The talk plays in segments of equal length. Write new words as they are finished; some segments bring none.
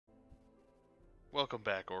Welcome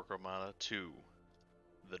back, Orcromana, to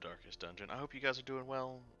the Darkest Dungeon. I hope you guys are doing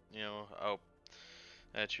well. I hope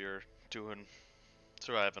that you're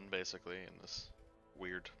surviving, basically, in this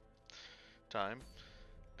weird time.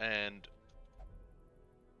 And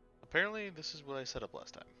apparently this is what I set up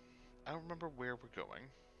last time. I don't remember where we're going.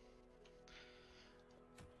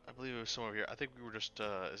 I believe it was somewhere here. I think we were just,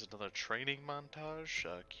 is another training montage?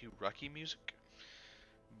 Cue Rocky music?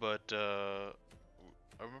 But,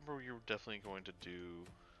 I remember we were definitely going to do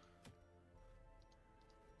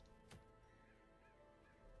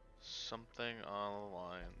something on the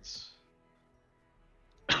lines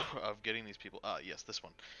of getting these people. Yes, this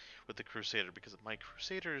one with the Crusader, because my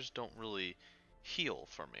Crusaders don't really heal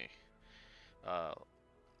for me.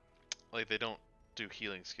 Like they don't do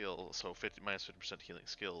healing skills, so minus 50% healing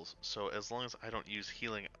skills. So as long as I don't use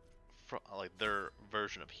healing from like their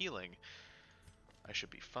version of healing, I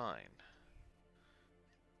should be fine.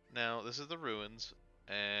 Now this is the ruins,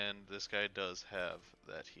 and this guy does have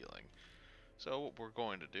that healing. So what we're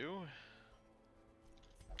going to do?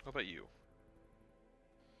 What about you?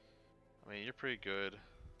 I mean, you're pretty good.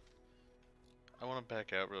 I want to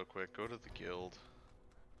back out real quick, go to the guild,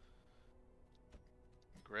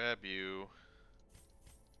 grab you,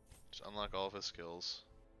 just unlock all of his skills,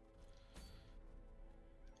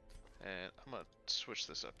 and I'm going to switch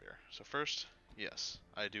this up here. So first, yes,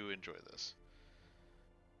 I do enjoy this.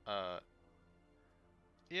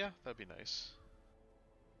 Yeah, that'd be nice.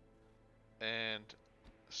 And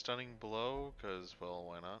stunning blow, because, well,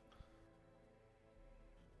 why not?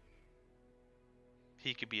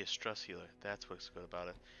 He could be a stress healer. That's what's good about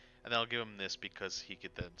it. And then I'll give him this because he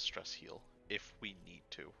could then stress heal if we need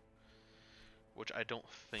to. Which I don't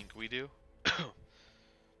think we do.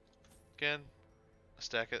 Again,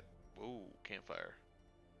 stack it. Ooh, campfire.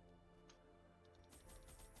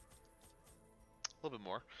 A little bit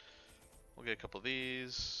more. We'll get a couple of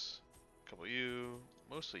these. A couple of you.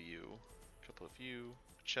 Mostly you. A couple of you.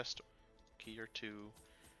 A chest key or two.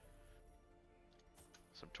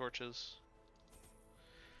 Some torches.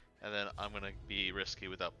 And then I'm going to be risky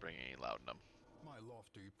without bringing any laudanum. My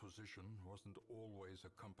lofty position wasn't always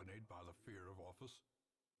accompanied by the fear of office.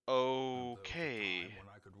 Okay.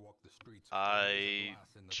 I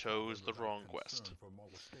chose the wrong quest.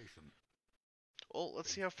 Well,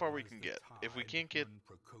 let's see how far we can get. If we can't get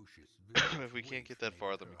if we can't get that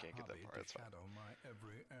far, then we can't get that far. That's fine.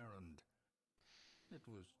 It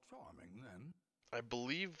was charming then. I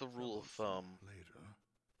believe the rule of thumb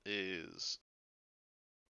is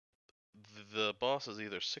the boss is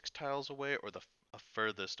either 6 tiles away or the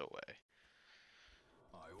furthest away.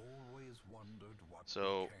 I always wondered what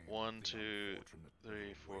so 1, 2,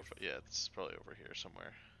 3, 4, 5. Yeah, it's probably over here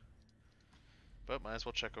somewhere. But might as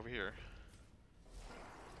well check over here.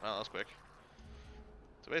 Well, that was quick.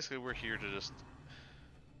 So basically, we're here to just.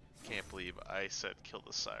 Can't believe I said kill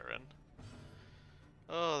the Siren.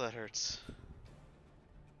 Oh, that hurts.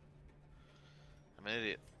 I'm an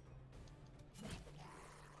idiot.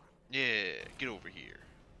 Yeah, get over here.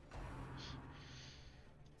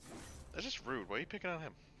 That's just rude. Why are you picking on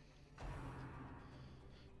him?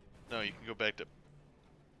 No, you can go back to.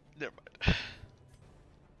 Never mind.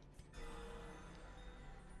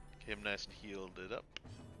 Get him nice and healed it up.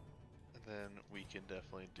 And then we can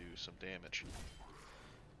definitely do some damage.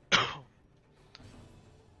 Yeah,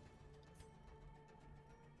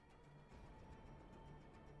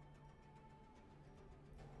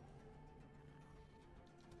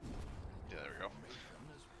 there we go.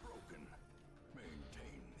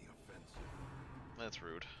 That's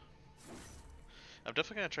rude. I'm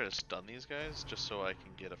definitely gonna try to stun these guys just so I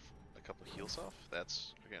can get a couple heals off.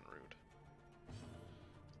 That's again rude.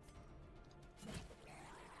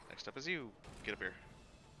 Next up is you. Get up here.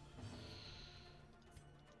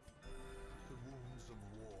 The wounds of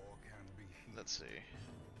war can be healed, Let's see.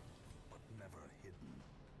 but never hidden.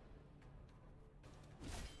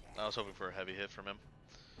 I was hoping for a heavy hit from him.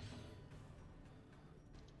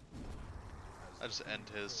 I just end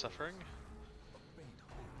his suffering.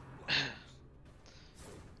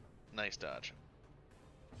 Nice dodge.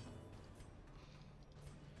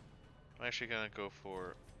 I'm actually gonna go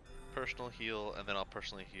for personal heal, and then I'll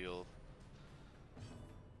personally heal.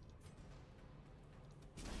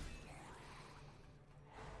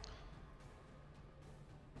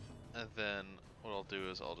 And then what I'll do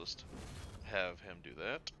is I'll just have him do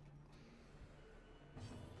that.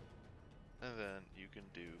 And then you can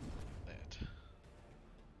do that.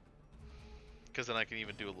 Because then I can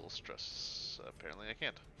even do a little stress. Apparently I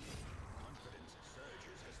can't.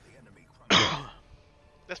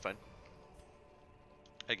 That's fine.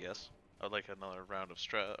 I guess. I'd like another round of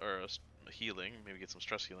stress or healing. Maybe get some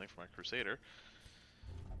stress healing for my Crusader.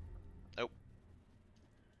 Oh.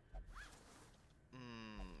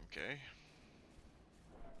 Okay.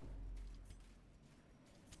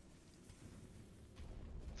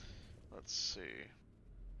 Let's see.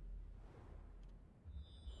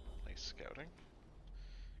 Nice scouting.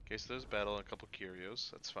 Okay, so there's a battle and a couple curios.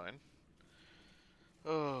 That's fine.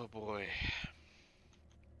 Oh boy.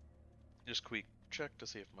 Just quick check to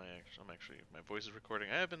see if my voice is recording.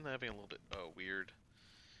 I have been having a little bit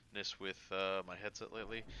weirdness with my headset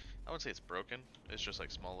lately. I wouldn't say it's broken. It's just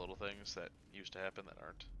like small little things that used to happen that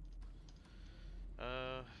aren't.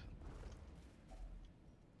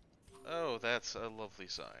 Oh, that's a lovely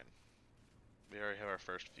sign. We already have our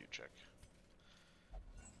first view check.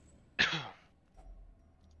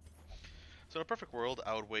 So in a perfect world,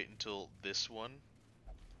 I would wait until this one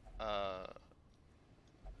uh,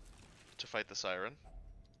 to fight the Siren,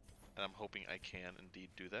 and I'm hoping I can indeed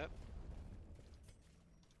do that.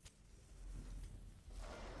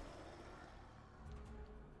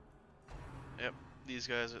 Yep, this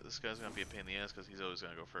guy's gonna be a pain in the ass because he's always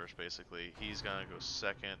gonna go first, basically. He's gonna go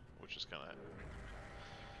second, which is gonna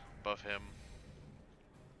buff him.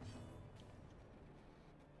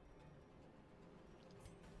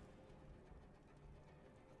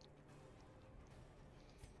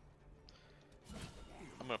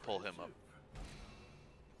 I'm gonna pull him up,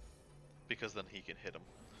 because then he can hit him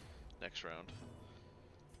next round.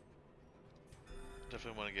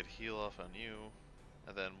 Definitely want to get heal off on you,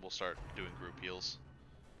 and then we'll start doing group heals.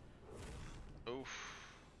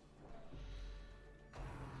 Oof.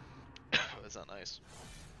 That's not nice.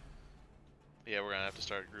 Yeah, we're gonna have to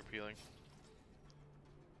start group healing.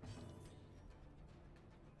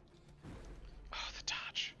 Oh, the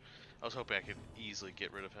dodge. I was hoping I could easily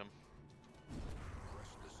get rid of him.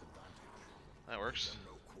 That works.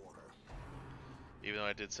 Even though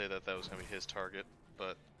I did say that that was gonna be his target,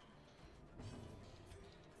 but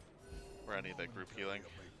we're gonna need that group healing.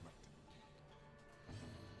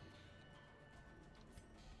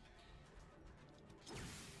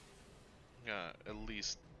 At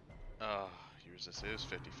least, you resist. It was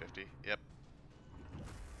 50-50. Yep.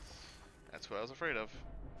 That's what I was afraid of.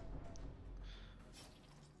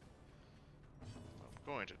 What I'm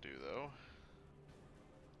going to do, though,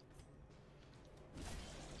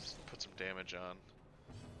 is put some damage on,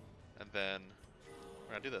 and then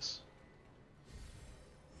we're gonna do this.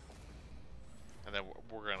 And then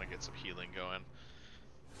we're gonna get some healing going.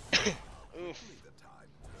 Oof.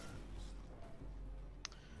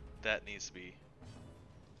 That needs to be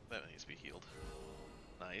healed.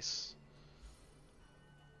 Nice.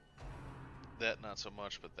 That not so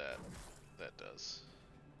much, but that does.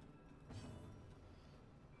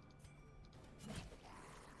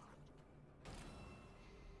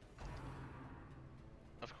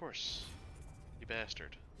 Of course. You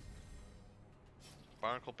bastard.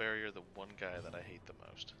 Barnacle Barrier, the one guy that I hate the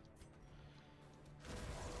most.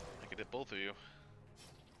 I could hit both of you.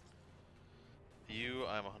 You,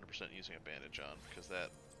 I'm 100% using a bandage on, because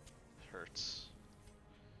that hurts.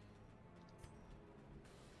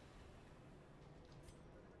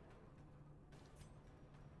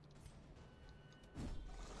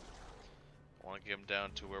 I want to get him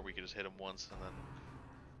down to where we can just hit him once and then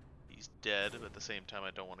he's dead, but at the same time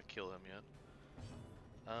I don't want to kill him yet.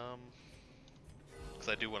 Because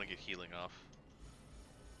I do want to get healing off.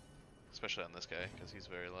 Especially on this guy, because he's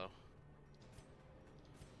very low.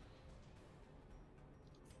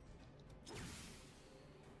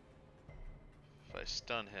 If I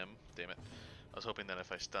stun him, damn it. I was hoping that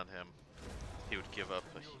if I stun him, he would give up,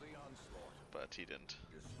 but he didn't.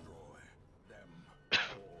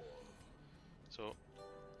 So,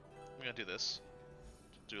 I'm gonna do this.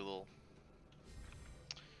 Do a little,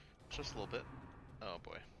 just a little bit. Oh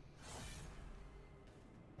boy.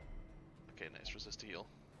 Okay, nice. Resist to heal.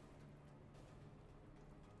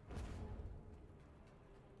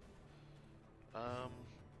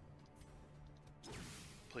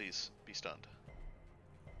 Please, be stunned.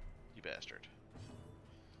 You bastard.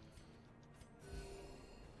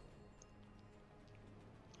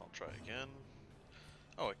 I'll try again.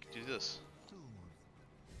 Oh, I can do this.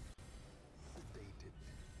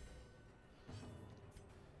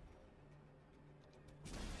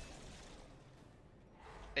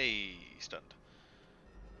 Hey, stunned.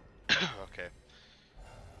 Okay.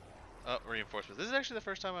 Oh, reinforcements. This is actually the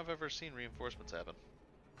first time I've ever seen reinforcements happen.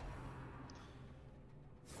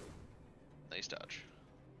 Nice dodge.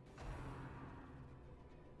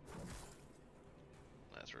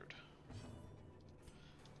 That's rude.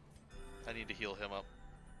 I need to heal him up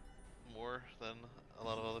more than a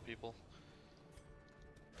lot of other people.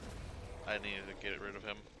 I needed to get rid of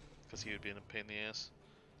him because he would be in a pain in the ass.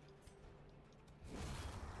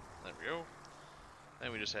 There we go.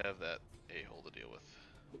 And we just have that a-hole to deal with.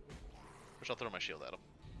 Which I'll throw my shield at him.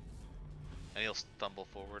 And he'll stumble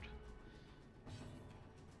forward.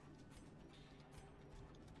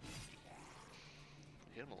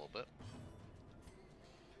 Hit him a little bit.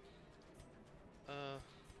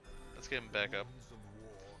 Let's get him back up.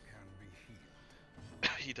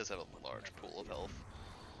 He does have a large pool of health.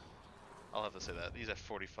 I'll have to say that. He's at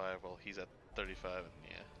 45 while he's at 35, and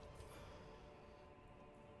yeah.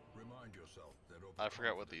 Remind yourself that I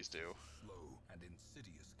forgot what these do. Slow and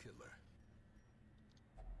insidious killer.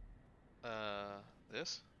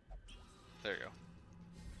 This? There you go.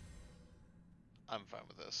 I'm fine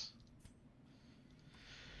with this.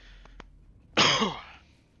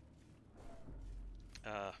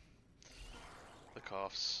 The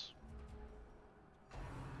coughs.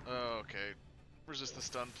 Okay. Resist the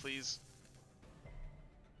stun, please.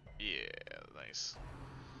 Yeah, nice.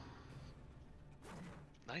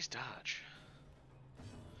 Nice dodge.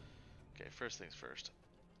 Okay, first things first.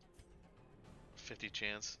 50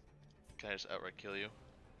 chance. Can I just outright kill you?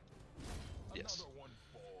 Yes.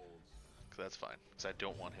 That's fine, because I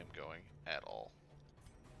don't want him going at all.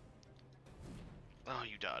 Oh,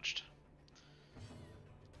 you dodged.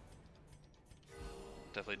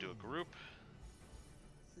 Definitely do a group.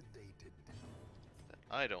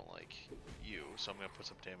 I don't like you, so I'm going to put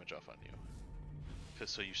some damage off on you.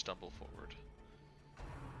 Just so you stumble forward.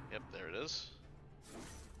 Yep, there it is.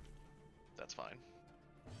 That's fine.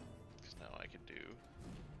 Because now I can do...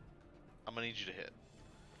 I'm going to need you to hit.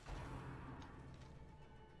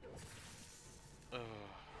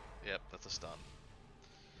 Yep, that's a stun.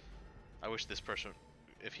 I wish this person,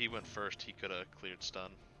 if he went first, he could have cleared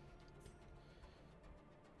stun.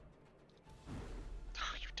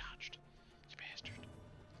 Oh, you dodged. You bastard.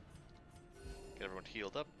 Get everyone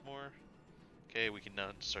healed up more. Okay, we can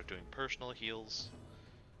now start doing personal heals.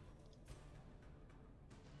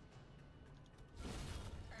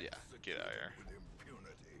 Yeah, get out of here.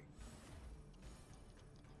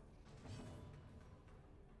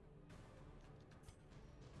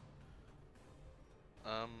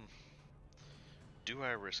 Do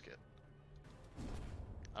I risk it?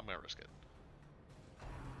 I'm gonna risk it.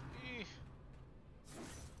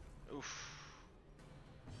 Oof.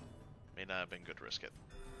 May not have been good to risk it.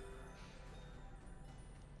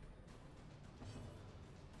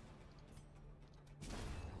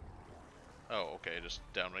 Oh, okay, just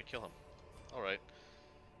downright kill him. Alright.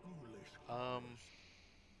 Brought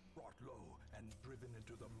low and driven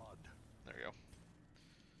into the mud. There we go.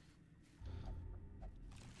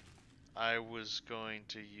 I was going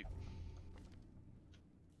to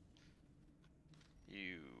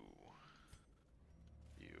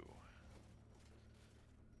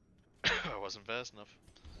I wasn't fast enough.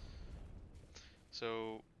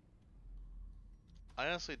 So I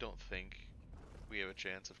honestly don't think we have a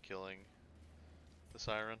chance of killing the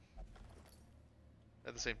Siren.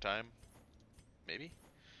 At the same time, maybe?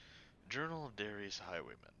 Journal of Darius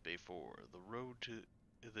Highwayman, Bay 4. The road to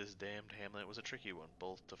this damned hamlet was a tricky one,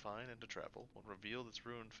 both to find and to travel. When revealed its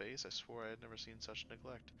ruined face, I swore I had never seen such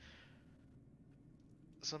neglect.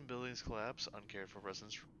 Some buildings collapse, uncared for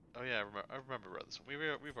residents. Oh yeah, I remember this one.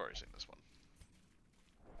 We've already seen this one.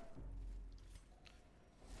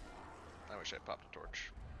 I wish I popped a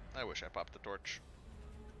torch. I wish I popped the torch.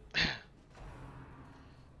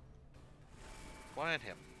 Why on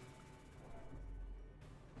him?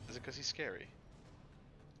 Is it because he's scary?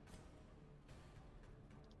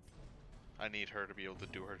 I need her to be able to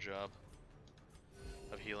do her job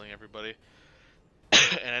of healing everybody.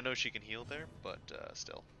 And I know she can heal there, but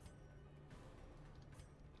still.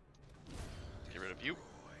 Get rid of you.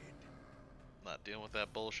 Not dealing with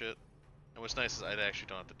that bullshit. And what's nice is I actually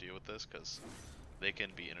don't have to deal with this, because they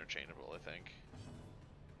can be interchangeable, I think.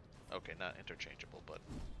 Okay, not interchangeable, but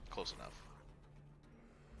close enough.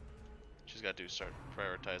 She's got to start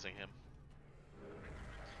prioritizing him.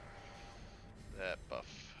 That buff.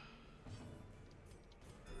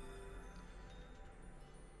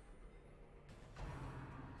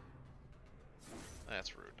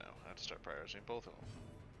 That's rude now. I have to start prioritizing both of them.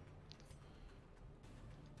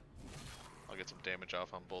 I'll get some damage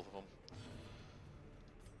off on both of them.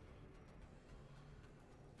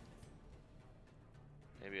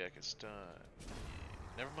 Maybe I can stun.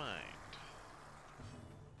 Never mind.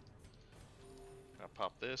 I'll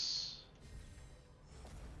pop this.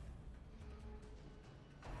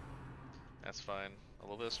 That's fine. A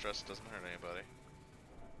little bit of stress doesn't hurt anybody.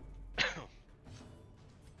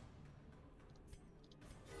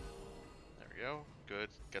 There we go. Good.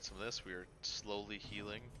 Get some of this. We are slowly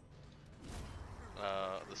healing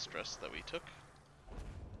the stress that we took.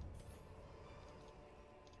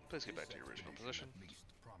 Please get back to your original position. At least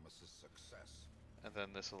promises success. And then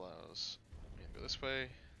this allows me to go this way.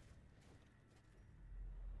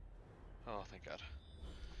 Oh, thank God.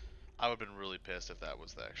 I would have been really pissed if that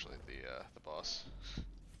was actually the boss.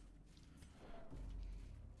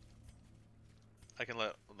 I can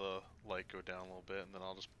let the light go down a little bit, and then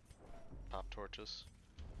I'll just pop torches.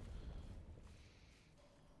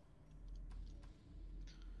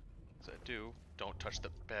 As I do, don't touch the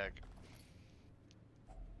bag.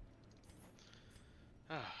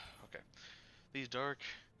 Ah, okay. These dark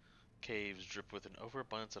caves drip with an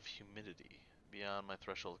overabundance of humidity. Beyond my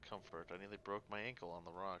threshold of comfort, I nearly broke my ankle on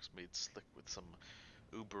the rocks made slick with some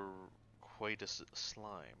uberquatus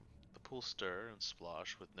slime. The pools stir and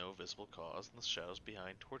splosh with no visible cause, and the shadows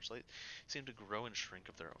behind torchlight seem to grow and shrink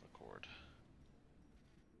of their own accord.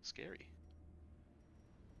 Scary.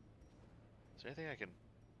 Is there anything I can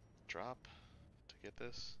drop to get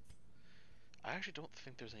this? I actually don't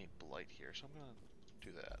think there's any blight here, so I'm gonna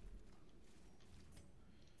do that.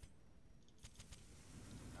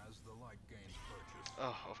 As the light gains purchase,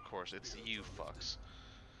 Oh, of course, it's you fucks.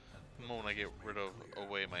 The moment I get rid of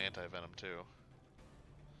away my anti-venom too.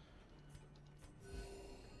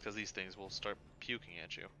 Because these things will start puking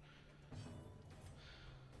at you.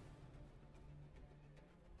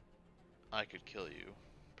 I could kill you,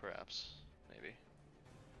 perhaps, maybe.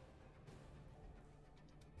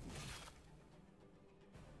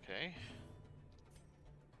 Okay.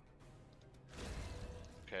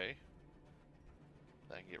 Okay.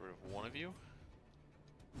 Then I can get rid of one of you.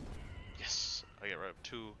 Yes, I get rid of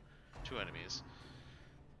two enemies.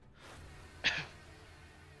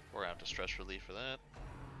 We're out to stress relief for that.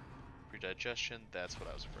 Predigestion, that's what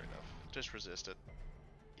I was afraid of. Just resist it.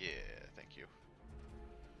 Yeah, thank you.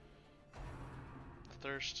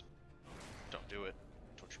 Thirst, don't do it.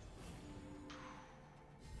 Don't you.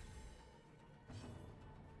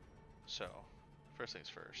 So, first things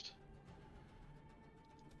first.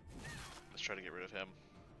 Let's try to get rid of him.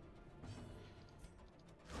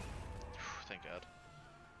 Thank God.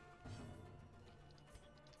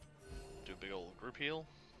 Do a big old group heal.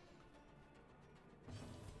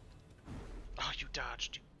 Oh, you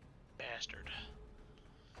dodged, you bastard.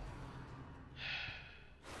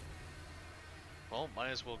 Well, might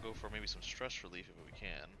as well go for maybe some stress relief if we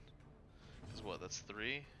can. Cause what, that's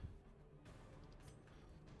 3?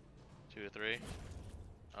 2 to 3?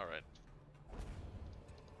 Alright.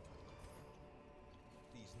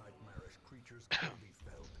 these nightmarish creatures can be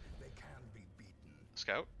felt. They can be beaten.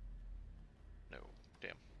 Scout? No.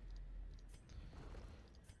 Damn.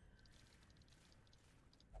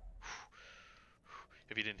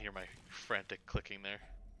 If you didn't hear my frantic clicking there.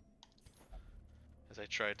 As I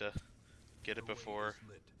tried to get it before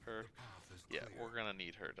her. Yeah, we're gonna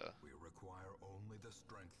need her to We require only the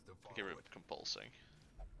strength to follow get rid of compulsing.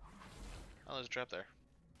 Oh, there's a trap there.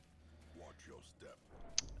 Watch your step.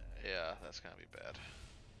 Yeah, that's gonna be bad.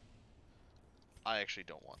 I actually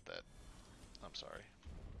don't want that. I'm sorry.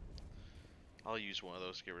 I'll use one of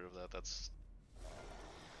those to get rid of that. That's...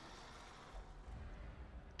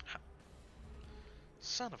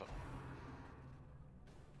 Son of a...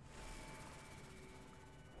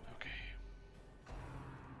 Okay.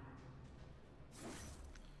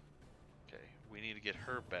 Okay, we need to get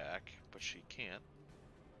her back, but she can't.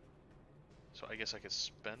 So I guess I could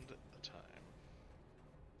spend the time.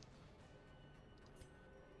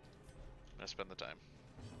 I'm gonna spend the time.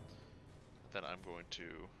 Then I'm going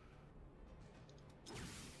to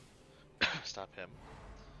stop him,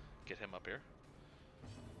 get him up here,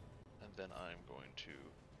 and then I'm going to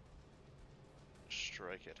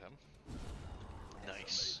strike at him.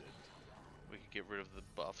 Nice. We could get rid of the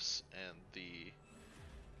buffs and the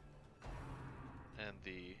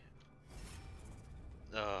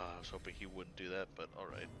I was hoping he wouldn't do that, but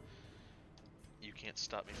alright. You can't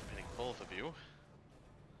stop me from hitting both of you.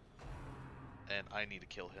 And I need to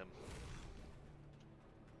kill him.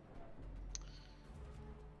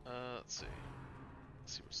 Let's see.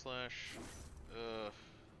 Super slash.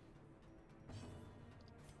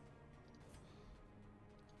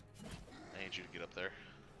 I need you to get up there.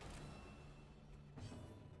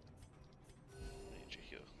 I need you to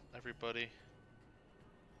heal everybody.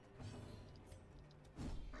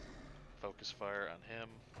 Focus fire on him.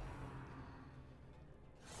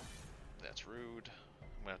 That's rude.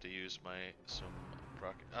 I'm gonna have to use some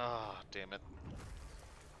proc. Ah, damn it.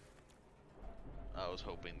 I was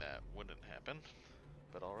hoping that wouldn't happen,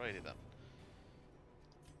 but alrighty then.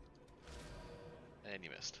 And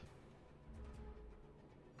you missed.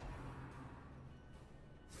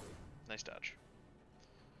 Nice dodge.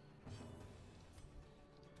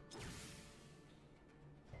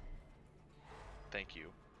 Thank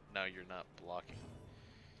you. now you're not blocking.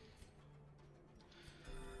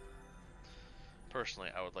 Personally,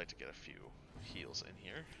 I would like to get a few heals in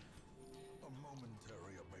here. A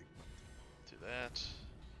momentary abatement. Do that.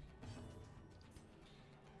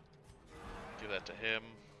 Give that to him.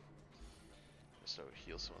 So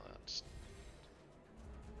heal some of that.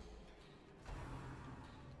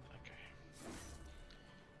 Okay.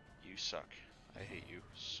 You suck. I hate you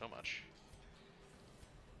so much.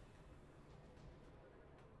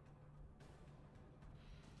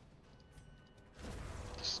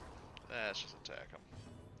 Let's just attack him.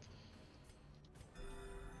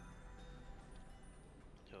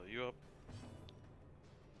 Heal you up.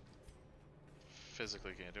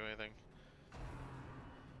 Physically can't do anything.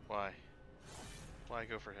 Why? Why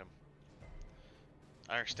go for him?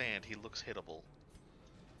 I understand, he looks hittable.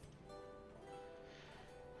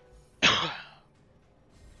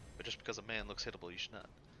 But just because a man looks hittable, you should not.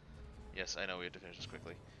 Yes, I know we have to finish this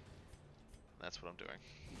quickly. That's what I'm doing.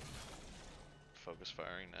 Focus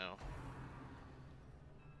firing now.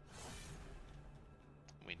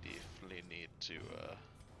 We definitely need to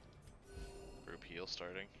group heal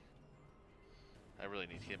starting. I really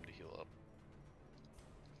need him to heal up.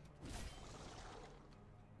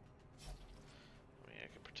 I mean, I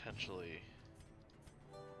could potentially,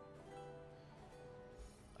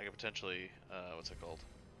 what's it called?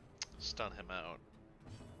 Stun him out.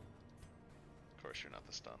 Of course, you're not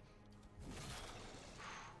the stun.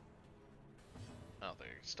 I don't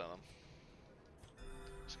think I can stun him.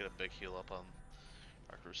 Just get a big heal up on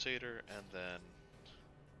our Crusader, and then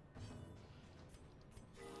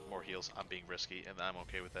more heals. I'm being risky, and I'm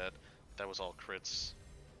okay with that. That was all crits.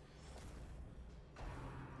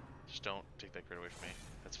 Just don't take that crit away from me.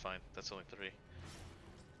 That's fine. That's only 3.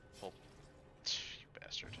 Well, you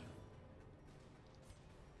bastard.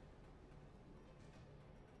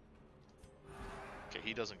 Okay,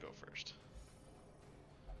 he doesn't go first.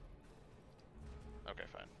 Okay,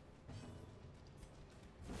 fine.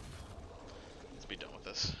 Let's be done with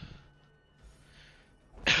this.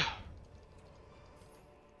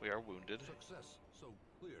 We are wounded. Success so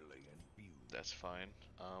clearly in view. That's fine.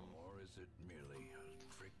 Or is it merely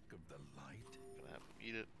a trick of the light? Gonna have him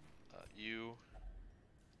eat it. You.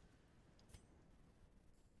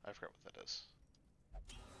 I forgot what that is.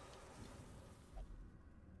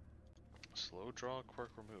 Slow draw,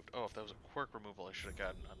 quirk removed. Oh, if that was a quirk removal, I should have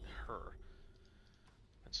gotten on her.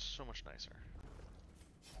 It's so much nicer.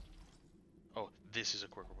 Oh, this is a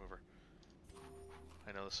quirk remover.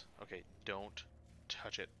 I know this. Okay, don't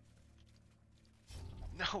touch it.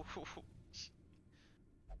 No!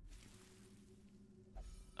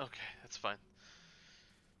 Okay, that's fine.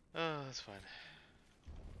 That's fine.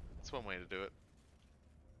 That's one way to do it.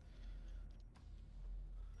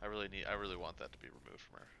 I really want that to be removed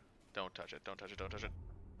from her. Don't touch it, don't touch it, don't touch it.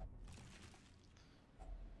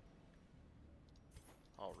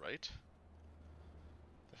 Alright.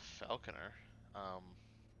 The Falconer.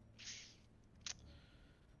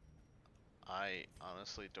 I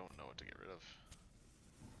honestly don't know what to get rid of.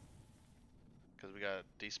 Because we got a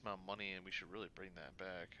decent amount of money and we should really bring that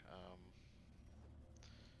back.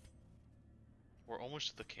 We're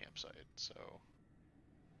almost to the campsite, so...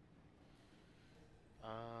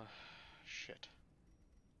 shit.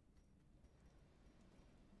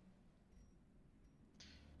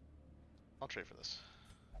 I'll trade for this.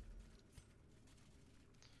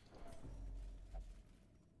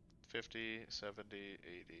 50, 70,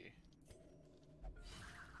 80.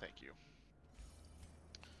 Thank you.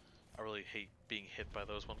 I really hate being hit by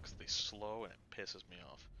those ones because they slow and it pisses me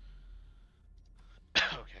off.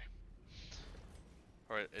 Okay.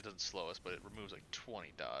 Alright, it doesn't slow us, but it removes like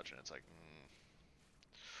 20 dodge, and it's like...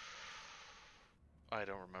 I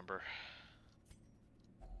don't remember.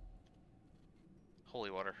 Holy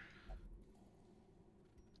water.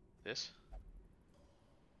 This?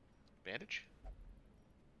 Bandage?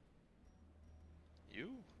 You?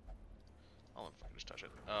 I'll let fucking just touch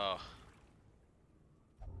it. Oh.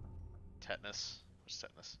 Tetanus. What's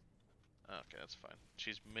tetanus? Okay, that's fine.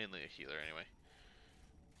 She's mainly a healer anyway.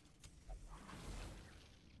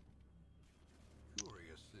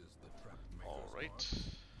 Curious is the trap maker's Alright. art.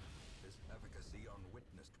 His efficacy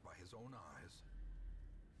unwitnessed by his own eyes.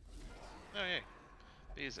 Oh, yay.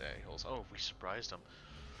 These a-holes. Oh, we surprised them.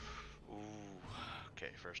 Ooh.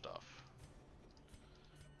 Okay, first off.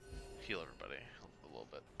 Heal everybody a little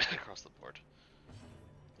bit across the board.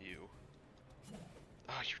 You.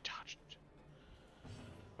 Oh, you dodged.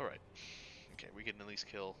 Alright. Okay, we can at least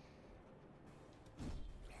kill.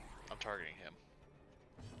 I'm targeting him.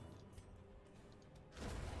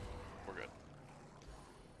 We're good.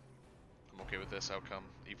 I'm okay with this outcome,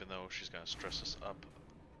 even though she's gonna stress us up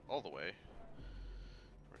all the way.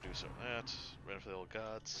 Reduce that. Run for the old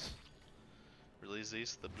gods. Release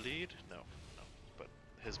these. The bleed? No, no. But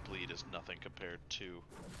his bleed is nothing compared to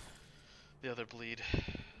the other bleed.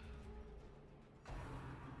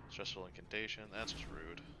 Stressful incantation. That's just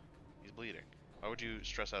rude. He's bleeding. Why would you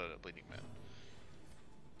stress out at a bleeding man?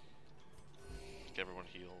 Get everyone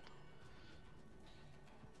healed.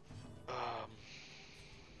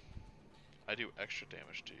 I do extra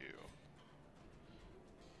damage to you.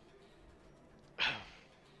 Yeah.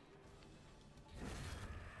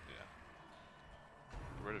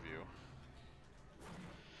 Get rid of you.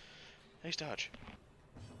 Nice dodge.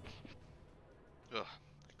 Ugh,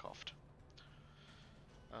 I coughed.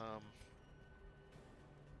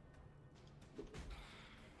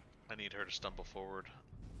 I need her to stumble forward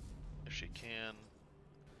if she can.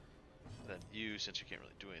 Then you, since you can't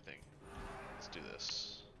really do anything, let's do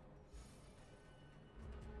this.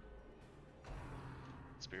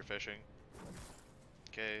 Spearfishing.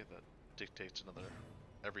 Okay, that dictates another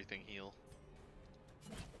everything heal.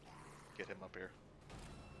 Get him up here.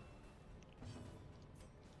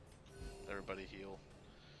 Everybody heal.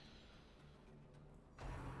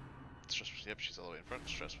 Yep, she's all the way in front.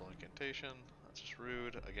 Stressful incantation. That's just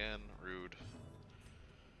rude. Again, rude.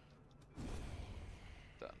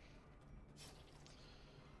 Done.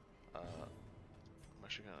 I'm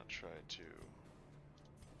actually gonna try to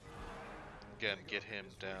again get him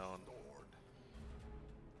down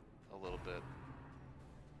a little bit.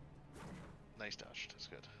 Nice dodge. That's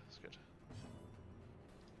good. That's good.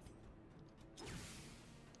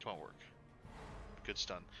 Come on, work. Good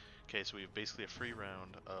stun. Okay, so we have basically a free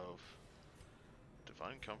round of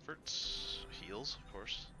Divine Comforts, heals, of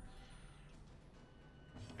course,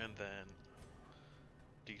 and then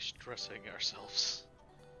de-stressing ourselves.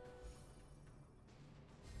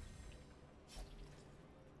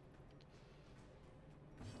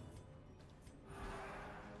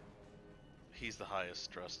 He's the highest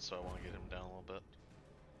stressed, so I want to get him down a little bit.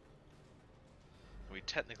 We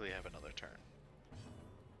technically have another turn.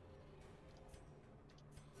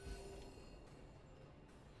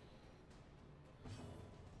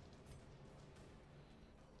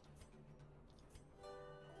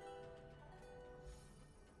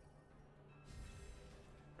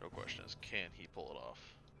 Real question is, can he pull it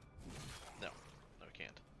off? No. No, he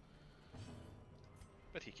can't.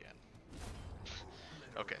 But he can.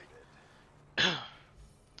 Okay.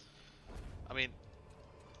 I mean,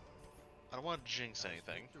 I don't want to jinx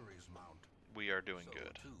anything. We are doing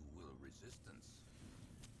good.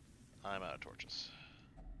 I'm out of torches.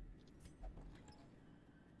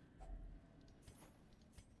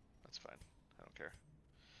 That's fine. I don't care.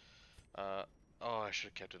 Oh, I should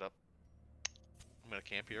have kept it up. I'm gonna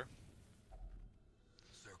camp here.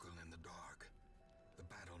 Circle in the dark. The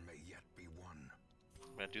battle may yet be won.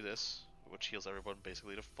 I'm gonna do this, which heals everyone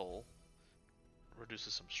basically to full.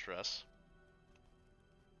 Reduces some stress.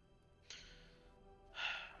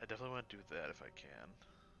 I definitely want to do that if I can.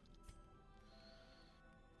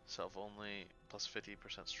 Self only, plus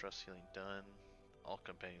 50% stress healing done. All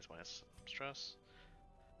companions minus stress.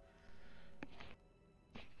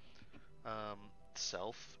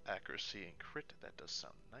 Self, accuracy, and crit. That does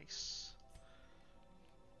sound nice.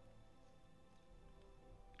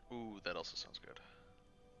 Ooh, that also sounds good.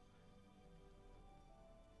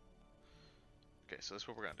 Okay, so this is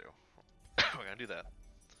what we're gonna do. We're gonna do that.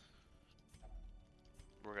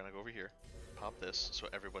 We're gonna go over here, pop this, so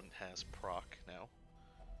everyone has proc now,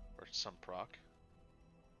 or some proc.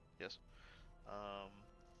 Yes.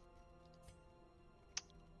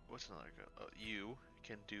 What's another good? Oh, you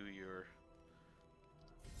can do your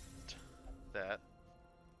that,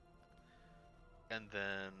 and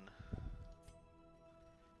then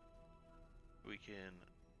we can.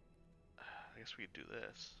 I guess we could do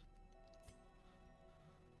this.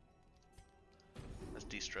 Let's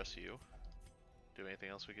de-stress you. Do anything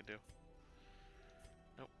else we could do?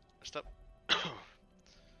 Nope. Stop.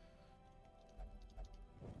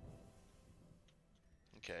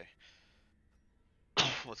 Okay.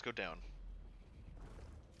 Let's go down.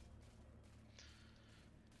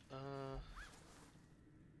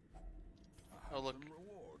 Oh look.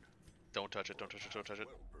 Don't touch it, don't touch it, don't touch it.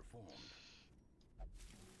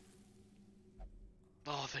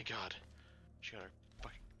 Oh, thank God. She got her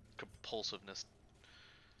fucking compulsiveness.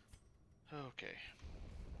 Okay.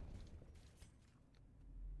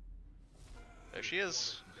 There she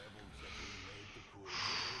is.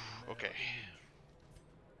 Okay.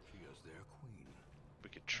 We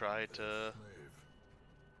could try to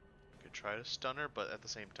stun her, but at the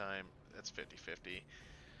same time, that's 50-50.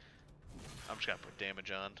 I'm just gonna put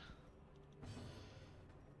damage on.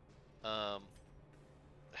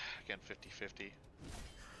 again 50-50.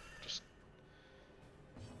 Just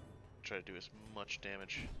try to do as much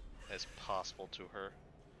damage as possible to her.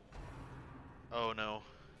 Oh no.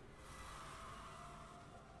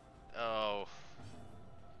 Oh.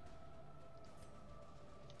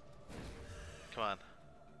 Come on.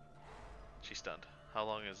 She's stunned. How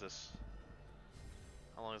long is this?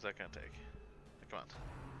 How long is that gonna take? Come on.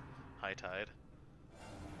 High tide.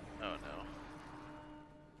 Oh no.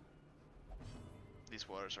 These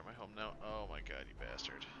waters are my home now. Oh my god, you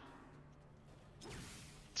bastard.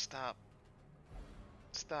 Stop.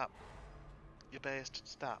 Stop. You bastard,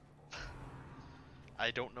 stop.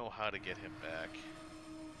 I don't know how to get him back.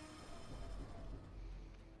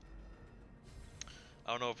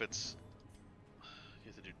 I don't know if it's you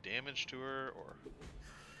have to do damage to her or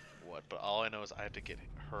what, but all I know is I have to get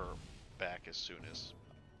her back as soon as.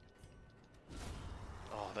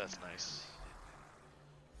 Oh, that's nice.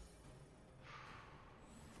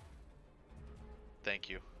 Thank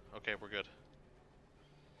you. Okay, we're good.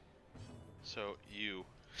 So you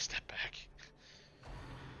step back.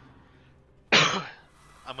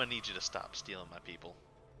 I'm gonna need you to stop stealing my people.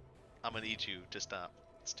 I'm gonna need you to stop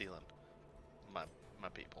stealing my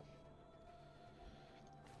people.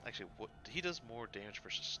 Actually, what he does more damage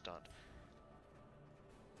versus stun.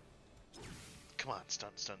 Come on,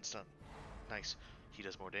 stun, stun, stun. Nice. He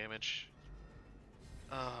does more damage.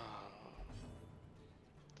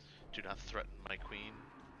 Do not threaten my queen.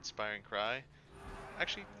 Inspiring cry.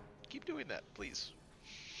 Actually, keep doing that, please.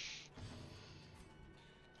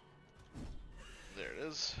 There it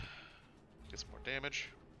is. Gets more damage.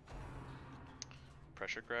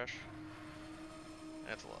 Pressure crash.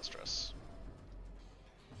 That's a lot of stress.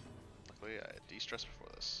 Luckily, I had de-stress before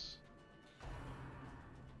this.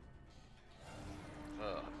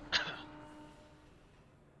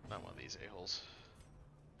 Not one of these a-holes.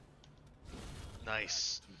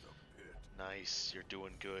 Nice. Nice. You're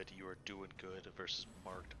doing good. You are doing good versus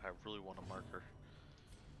marked. I really want a marker.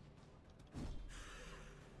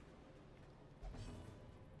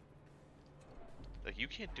 Like, you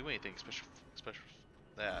can't do anything special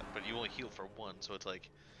that, but you only heal for one, so it's like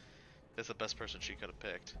that's the best person she could have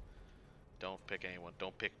picked. Don't pick anyone.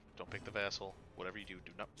 Don't pick the vassal. Whatever you do,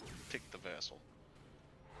 do not pick the vassal.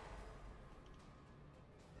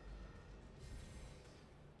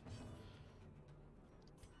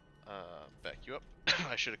 Back you up.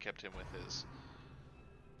 I should have kept him with his.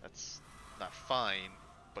 That's not fine,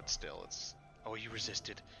 but still, it's. Oh, you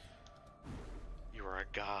resisted. You are a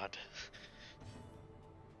god.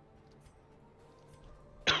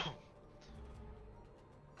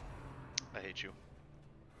 I hate you.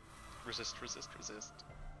 Resist, resist, resist.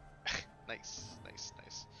 Nice, nice,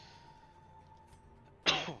 nice.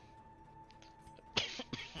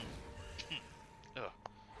 Ugh.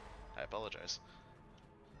 I apologize.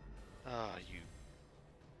 You.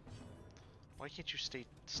 Why can't you stay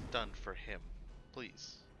stunned for him?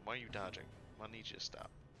 Please. Why are you dodging? I need you to stop.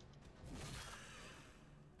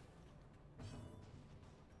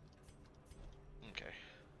 Okay.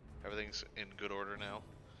 Everything's in good order now.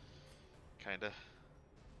 Kinda.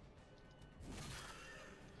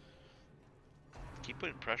 Keep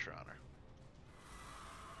putting pressure on her.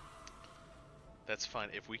 That's fine.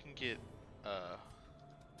 If we can get,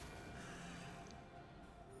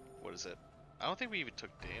 what is it? I don't think we even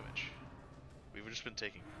took damage. We've just been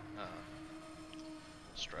taking,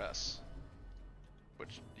 stress.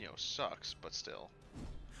 Which, you know, sucks, but still.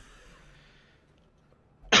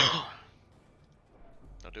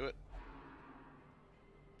 Now do it.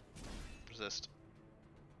 Resist.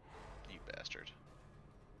 You bastard.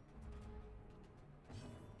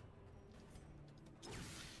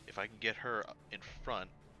 If I can get her in front...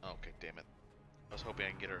 Okay, damn it. I was hoping I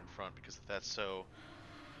can get her in front, because if that's so...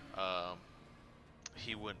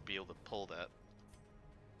 he wouldn't be able to pull that.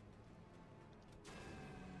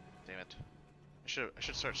 Damn it. I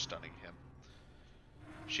should start stunning him.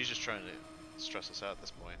 She's just trying to stress us out at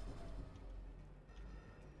this point.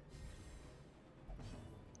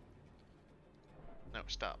 No,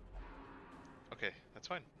 stop. Okay, that's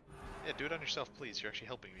fine. Yeah, do it on yourself, please. You're actually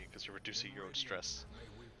helping me because you're reducing your own stress.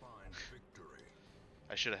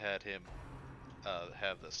 I should have had him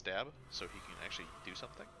have the stab so he can actually do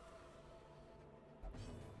something.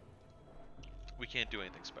 We can't do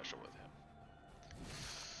anything special with him.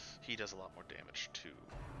 He does a lot more damage to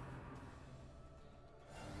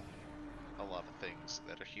a lot of things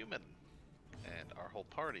that are human, and our whole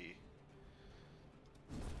party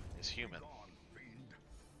is human.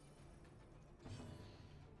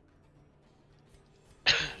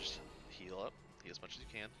 Just heal up, heal as much as you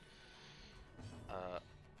can.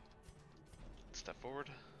 Step forward.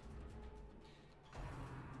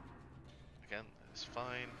 again, is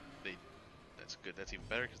fine. That's good. That's even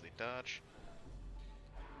better because they dodge.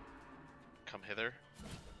 Come hither.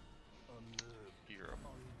 You're a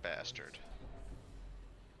bastard.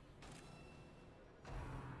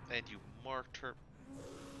 And you marked her.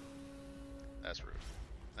 That's rude.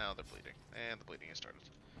 Now they're bleeding. And the bleeding has started.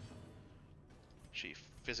 She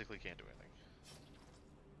physically can't do anything.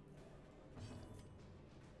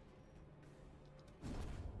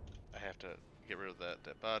 I have to get rid of that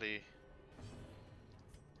dead body.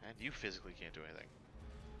 And you physically can't do anything.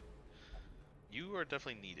 You are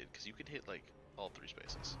definitely needed, because you can hit, like, all 3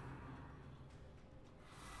 spaces.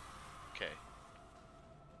 Okay.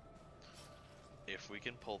 If we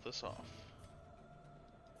can pull this off,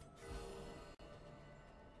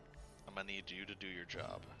 I'm gonna need you to do your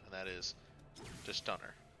job, and that is to stun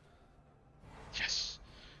her. Yes!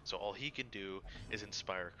 So all he can do is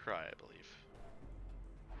inspire Cry, I believe.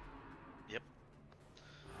 Yep.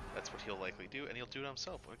 That's what he'll likely do, and he'll do it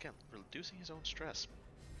himself. Again, reducing his own stress.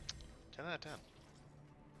 10 out of 10.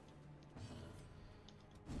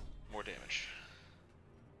 More damage.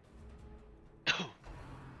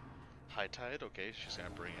 High Tide, okay, she's gonna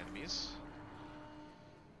bring enemies.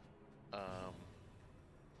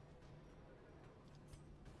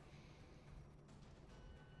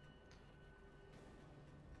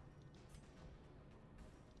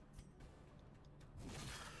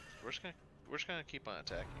 We're just gonna keep on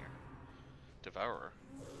attacking her. Devourer.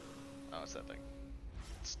 Oh, it's that thing.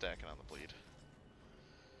 It's stacking on the bleed.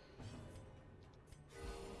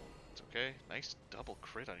 It's okay. Nice double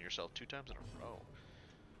crit on yourself 2 times in a row.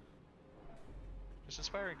 Just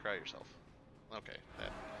inspiring Cry yourself. Okay,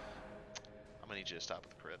 that. I'm gonna need you to stop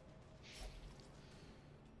with the crit.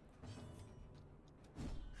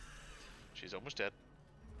 She's almost dead.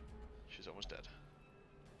 She's almost dead.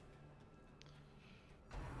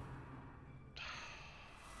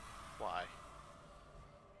 Why?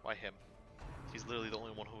 Why him? He's literally the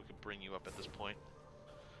only one who can bring you up at this point.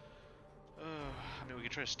 I mean, we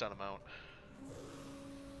could try to stun him out.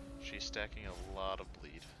 She's stacking a lot of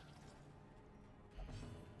bleed.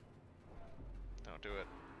 Don't do it.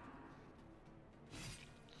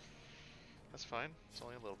 That's fine. It's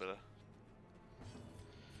only a little bit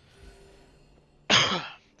of...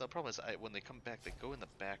 The problem is, when they come back, they go in the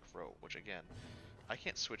back row, which again, I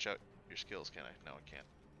can't switch out your skills, can I? No, I can't.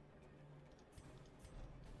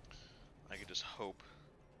 I could just hope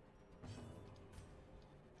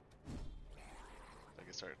I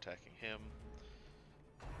can start attacking him.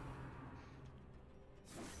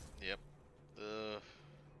 Yep.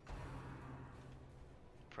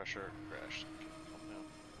 Pressure crash. Okay, calm down.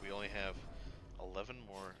 We only have 11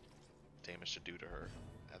 more damage to do to her,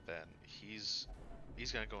 and then he's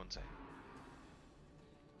gonna go insane.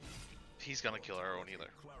 He's gonna kill our own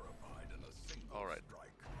healer. Alright.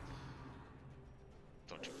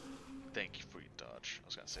 Don't you... Thank you for your dodge. I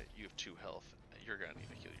was gonna say, you have 2 health. You're gonna need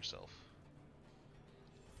to heal yourself.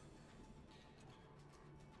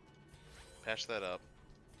 Patch that up.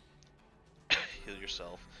 Heal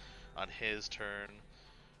yourself. On his turn,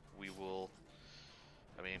 we will...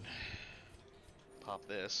 I mean... Pop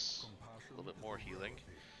this. A little bit more healing.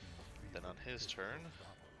 Then on his turn...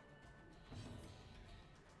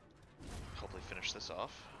 Hopefully finish this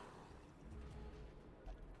off.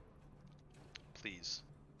 Please.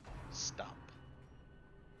 Stop.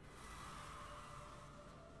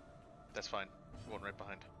 That's fine. Going right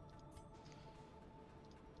behind.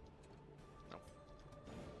 No.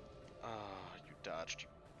 Ah, you dodged.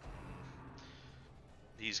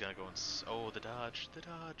 He's gonna go and... Oh, the dodge. The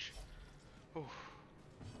dodge. Oh.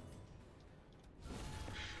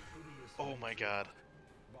 Oh my god.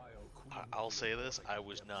 I'll say this, I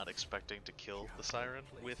was not expecting to kill the Siren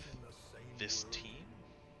with this team.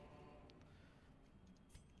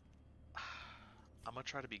 I'm gonna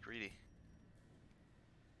try to be greedy.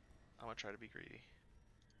 I'm gonna try to be greedy.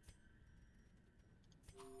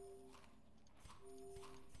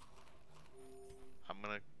 I'm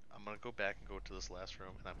gonna go back and go to this last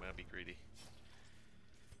room, and I'm gonna be greedy.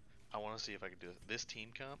 I want to see if I can do it. This team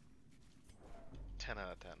comp, 10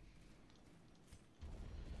 out of 10.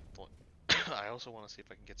 I also want to see if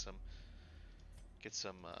I can get some.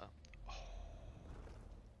 Oh.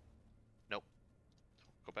 Nope.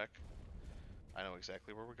 Go back. I know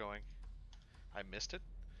exactly where we're going. I missed it,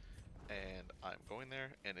 and I'm going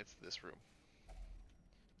there, and it's this room.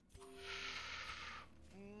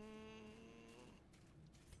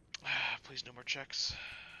 Please, no more checks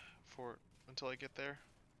until I get there.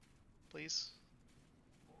 Please,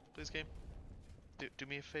 please, game. Do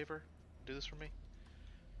me a favor. Do this for me.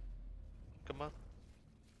 Come on.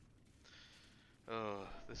 Oh,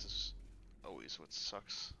 this is always what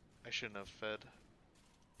sucks I shouldn't have fed.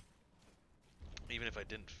 Even if I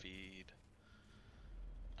didn't feed,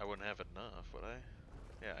 I wouldn't have enough, would I?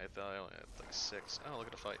 Yeah, I thought I only had like 6. Oh, look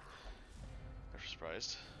at the fight. I'm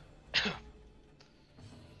surprised.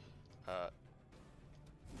 I'm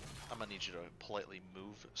gonna need you to politely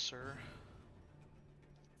move, sir.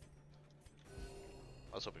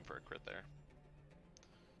 I was hoping for a crit there.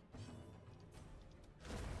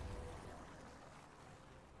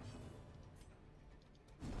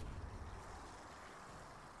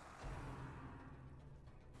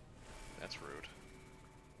 That's rude.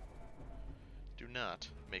 Do not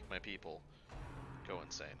make my people go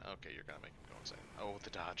insane. Okay, you're gonna make them go insane. Oh, the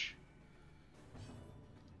dodge.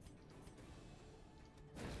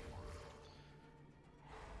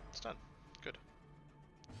 It's done. Good.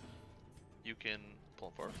 You can pull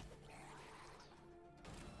him forward.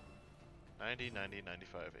 90, 90,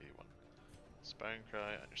 95, 81. Inspiring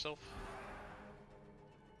cry on yourself.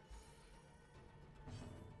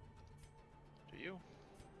 Do you?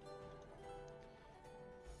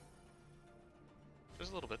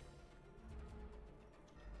 Just a little bit.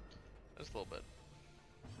 Just a little bit.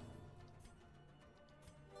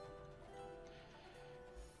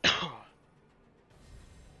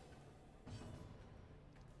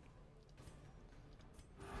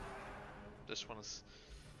 This one is...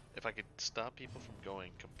 If I could stop people from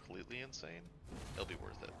going completely insane, it'll be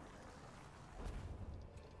worth it.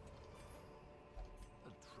 A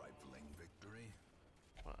trifling victory,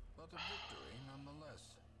 Come on. but a victory nonetheless.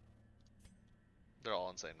 They're all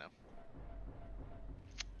insane now.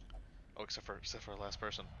 Oh, except for our last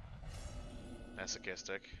person.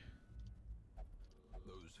 Masochistic.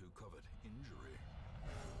 Those who covet injury,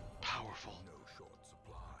 Powerful. no short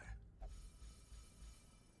supply.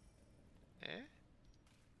 Eh?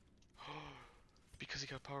 Because he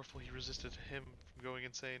got powerful, he resisted him from going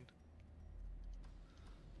insane.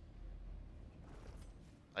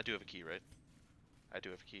 I do have a key, right? I do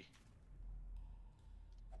have a key.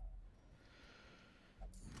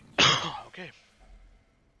 Okay.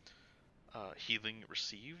 Healing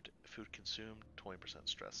received, food consumed, 20%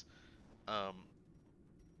 stress. Let's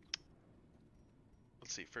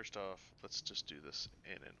see, first off, let's just do this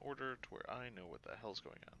in an order to where I know what the hell's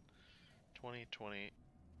going on. 20, 20,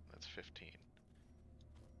 that's 15.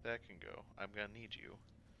 That can go. I'm gonna need you.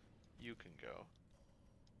 You can go.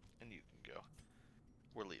 And you can go.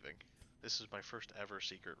 We're leaving. This is my first ever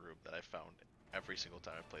secret room that I've found every single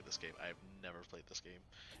time I've played this game. I've never played this game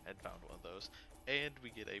and found one of those. And we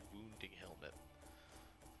get a wounding helmet.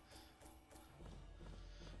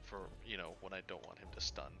 For, you know, when I don't want him to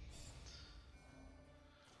stun.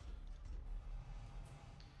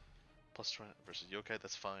 Plus 20 versus yokai,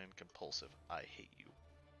 that's fine. Compulsive, I hate you.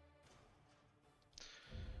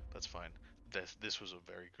 That's fine. This was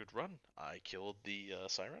a very good run. I killed the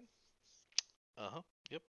Siren.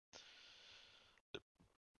 Yep.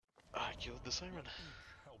 I killed the Siren.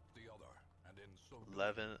 Each help the other, and in so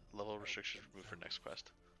 11 level restrictions removed for next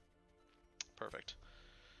quest. Perfect.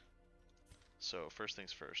 So first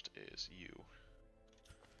things first is you.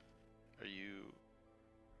 Are you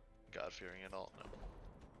God-fearing at all? No.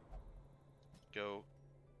 Go.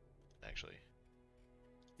 Actually,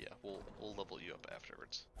 yeah, we'll level you up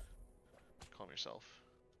afterwards. Calm yourself.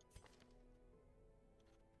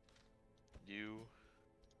 You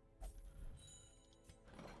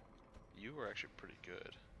are actually pretty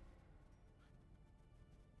good.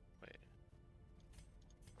 Wait.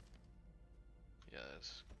 Yeah,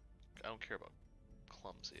 I don't care about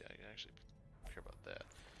clumsy. I actually care about that.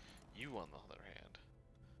 You, on the other hand,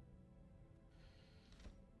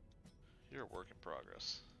 you're a work in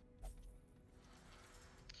progress.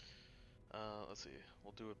 Let's see.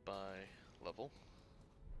 We'll do it by level.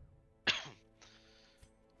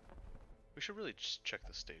 We should really just check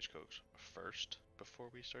the stagecoach first before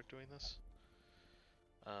we start doing this.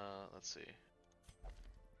 Let's see.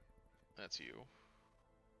 That's you.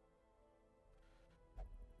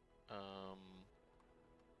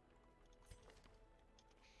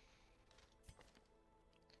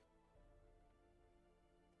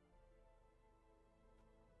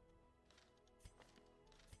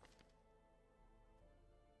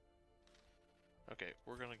 Okay,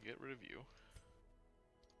 we're gonna get rid of you.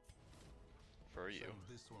 For you. Send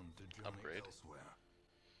this one to journey Upgrade. elsewhere,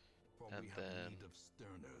 for And we have then- need of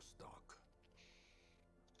sterner stock.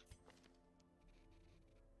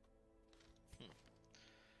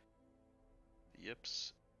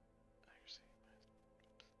 Yips.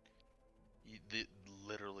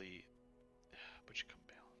 Literally, but you come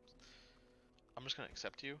balance. I'm just gonna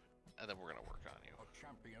accept you, and then we're gonna work on you. A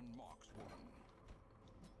champion markswoman,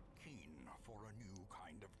 keen for a new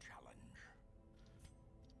kind of challenge.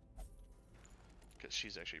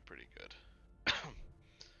 she's actually pretty good.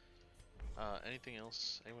 Anything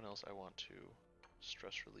else? Anyone else I want to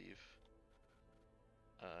stress relieve?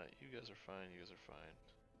 You guys are fine. You guys are fine.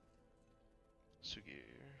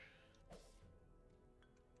 Sugir.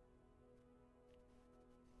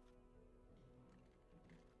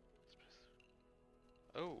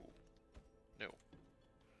 Oh, no.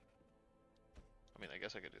 I mean, I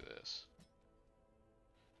guess I could do this.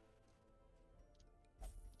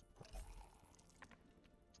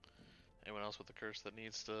 Anyone else with a curse that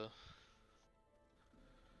needs to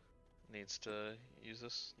use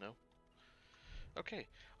this? No? Okay.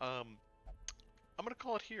 I'm gonna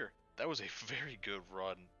call it here. That was a very good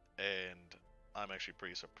run, and I'm actually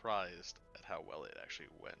pretty surprised at how well it actually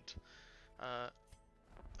went.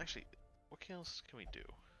 Actually, what else can we do?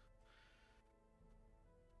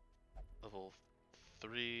 Level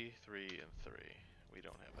 3, 3, and 3. We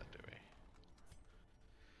don't have that, do we?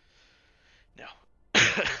 No.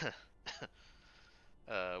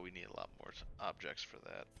 We need a lot more objects for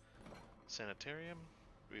that. Sanitarium,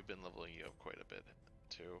 we've been leveling you up quite a bit,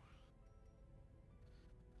 too.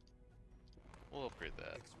 We'll upgrade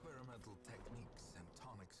that. Experimental techniques and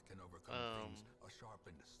tonics can overcome things a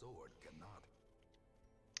sharpened sword cannot.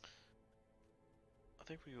 I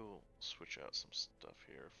think we will switch out some stuff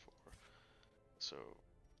here for... So,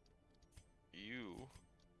 you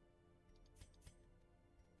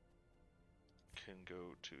can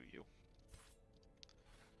go to you.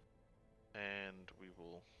 And we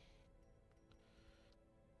will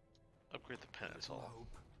upgrade the penance hall.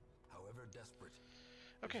 Hope, however desperate,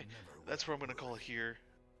 okay, that's where I'm going to call it here.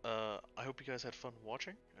 I hope you guys had fun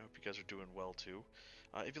watching. I hope you guys are doing well too.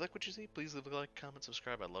 If you like what you see, please leave a like, comment,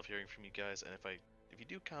 subscribe. I love hearing from you guys. And if you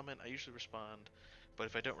do comment, I usually respond. But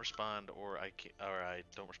if I don't respond or I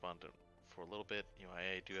don't respond for a little bit, you know,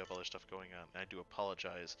 I do have other stuff going on. I do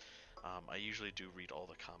apologize. I usually do read all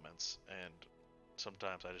the comments, and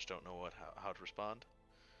sometimes I just don't know how to respond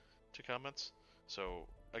to comments. So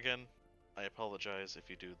again, I apologize if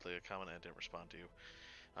you do leave a comment and I didn't respond to you.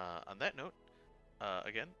 On that note,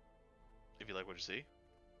 again, if you like what you see,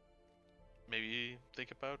 maybe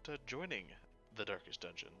think about joining the Darkest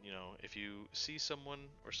Dungeon. You know, if you see someone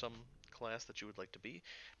or some class that you would like to be,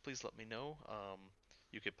 please let me know.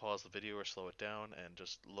 You could pause the video or slow it down and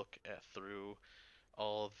just look through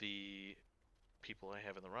all the people I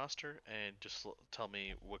have in the roster and just tell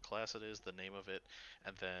me what class it is, the name of it,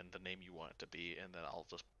 and then the name you want it to be, and then I'll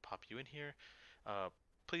just pop you in here.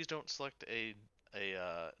 Please don't select a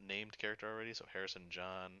named character already, so Harrison,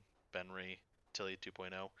 John, Benry, Tilly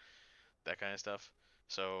 2.0, that kind of stuff.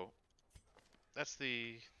 So that's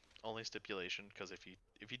the only stipulation, because if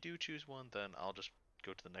you do choose one, then I'll just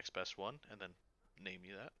go to the next best one and then name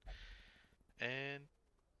you that. And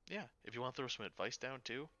yeah, if you want to throw some advice down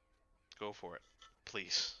too, go for it.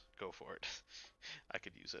 Please, go for it. I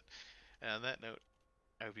could use it. And on that note,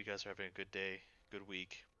 I hope you guys are having a good day, good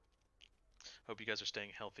week. Hope you guys are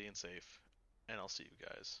staying healthy and safe, and I'll see you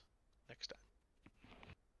guys next time.